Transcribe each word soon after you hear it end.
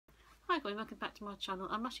Hi everyone, welcome back to my channel.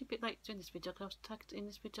 I'm actually a bit late doing this video because I was tagged in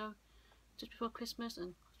this video just before Christmas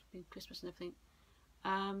and it's been Christmas and everything.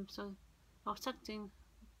 So I was tagged in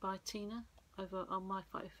by Tina over on My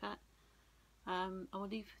Fight with Fat. I will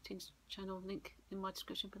leave Tina's channel link in my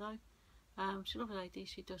description below. She's a lovely lady.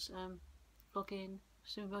 She does vlogging,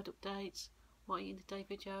 soon road updates, what I eat in the day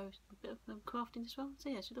videos, a bit of crafting as well. So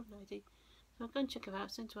yeah, she's a lovely lady. So go and check her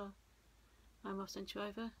out, send her I'll send you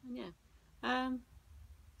over, and yeah.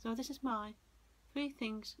 So this is my 3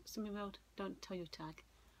 things Slimming World don't tell you tag.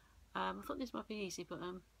 I thought this might be easy, but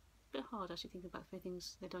a bit hard actually thinking about 3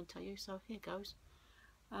 things they don't tell you, so here goes.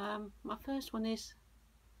 My first one is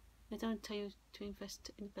they don't tell you to invest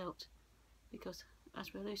in a belt, because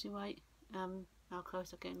as we're losing weight, our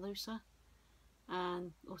clothes are getting looser,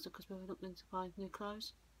 and also because we're looking to buy new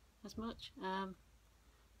clothes as much.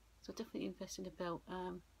 So definitely invest in a belt.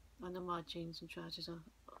 I know my jeans and trousers are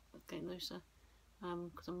getting looser,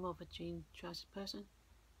 because I'm more of a jean trousers person,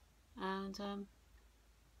 and I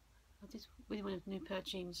just really wanted a new pair of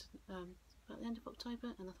jeans at the end of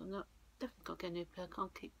October, and I thought, no, definitely got to get a new pair. I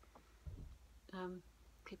can't keep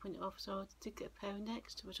putting it off. So I did get a pair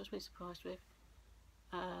next, which I was really surprised with.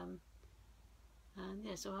 And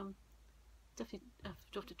yeah, so definitely have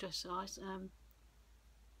dropped a dress size. And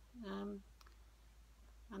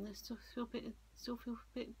they still feel a bit sort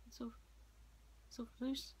of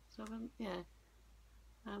loose. So yeah.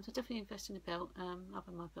 So definitely invest in a belt. I've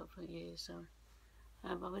had my belt for years, so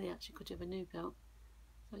I really actually could do with a new belt.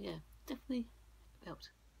 So yeah, definitely a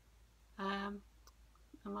belt. And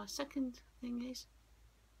my second thing is,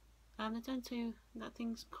 they don't tell you that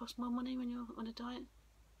things cost more money when you're on a diet,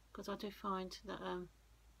 because I do find that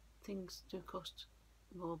things do cost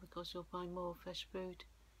more because you're buying more fresh food,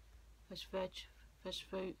 fresh veg, fresh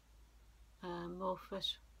fruit, more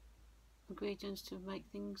fresh ingredients to make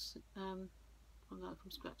things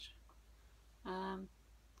from scratch,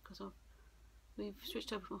 because we've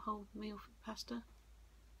switched over from whole meal pasta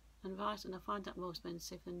and rice, and I find that more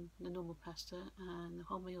expensive than the normal pasta, and the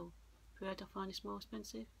whole meal bread I find is more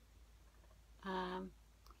expensive. So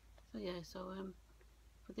yeah, so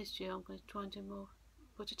for this year I'm going to try and do more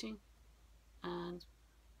budgeting and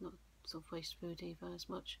not sort of waste food either as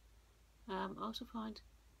much. I also find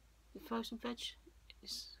the frozen veg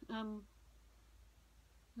is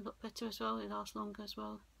a lot better as well. It lasts longer as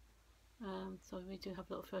well. So we do have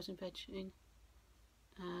a lot of frozen veg in,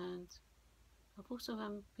 and I've also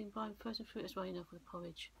been buying frozen fruit as well, you know, for the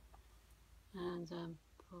porridge, and on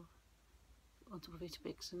top of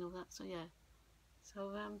Weetabix and all that. So yeah,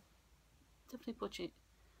 so definitely budget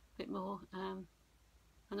a bit more,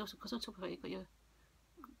 and also because on top of it you've got your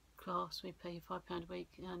class, we pay you £5 a week,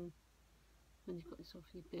 and then you've got sort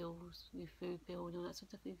of your bills, your food bill and all that. So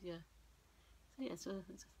definitely, yeah. So yeah, so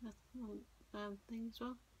that's one thing as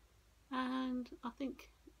well. And I think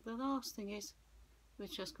the last thing is,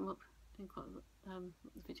 which has come up in quite the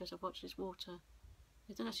videos I've watched, is water.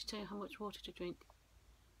 They don't actually tell you how much water to drink.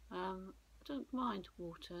 I don't mind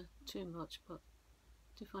water too much, but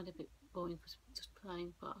I do find it a bit boring because it's just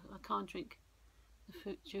plain. But I can't drink the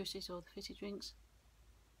fruit juices or the fizzy drinks.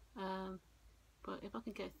 But if I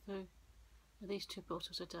can get through at least 2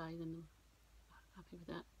 bottles a day, then I'm happy with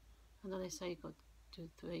that. I know they say you've got to do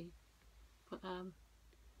 3, but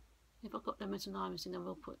if I've got lemons and limes in, I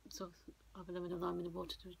will put sort of other lemon and lime in the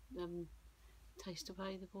water to taste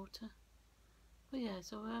away the water. But yeah,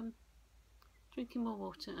 so drinking more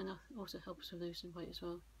water, and also helps with losing weight as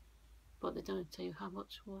well. But they don't tell you how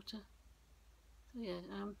much water. So yeah,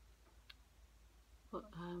 but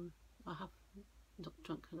I have not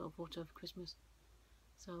drunk a lot of water over Christmas,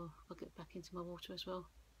 so I'll get back into my water as well.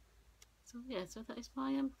 So yeah, so that is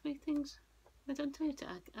my 3 things I don't tell you to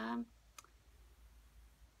add.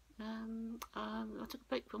 I took a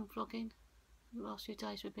break from vlogging. The last few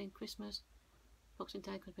days have been Christmas, Boxing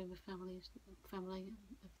Day could have been with family and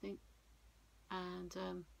everything. And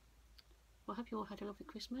well, I hope you all had a lovely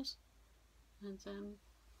Christmas, and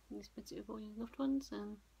you spent it with all your loved ones,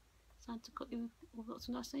 and Santa got you all lots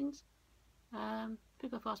of nice things.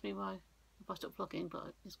 People have asked me why I stopped vlogging,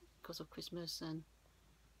 but it's because of Christmas, and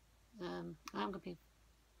I am going to be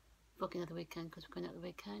vlogging at the weekend because we're going out the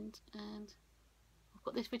weekend, and I've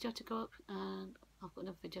got this video to go up, and I've got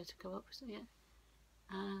another video to go up, so yeah.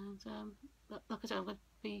 And like I said, I'm going to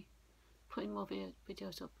be putting more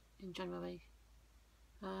videos up in January.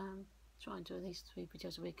 Try and do at least 3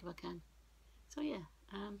 videos a week if I can. So yeah,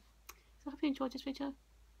 so I hope you enjoyed this video.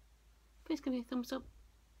 Please give me a thumbs up.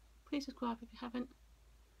 Please subscribe if you haven't.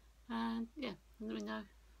 And yeah, let me know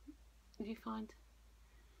if you find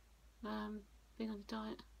being on a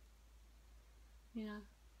diet, you know,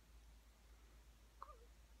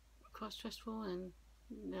 quite stressful, and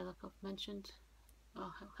yeah, like I've mentioned,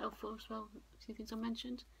 helpful as well. A few things I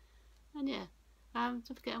mentioned, and yeah, don't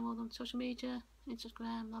forget I'm all on social media: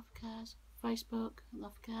 Instagram, Love KAZ, Facebook,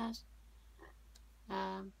 Love KAZ,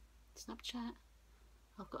 Snapchat.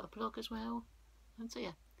 I've got a blog as well, and so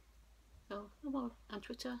yeah, so I'm all on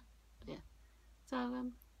Twitter. But yeah, so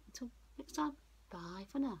until next time, bye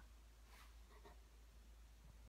for now.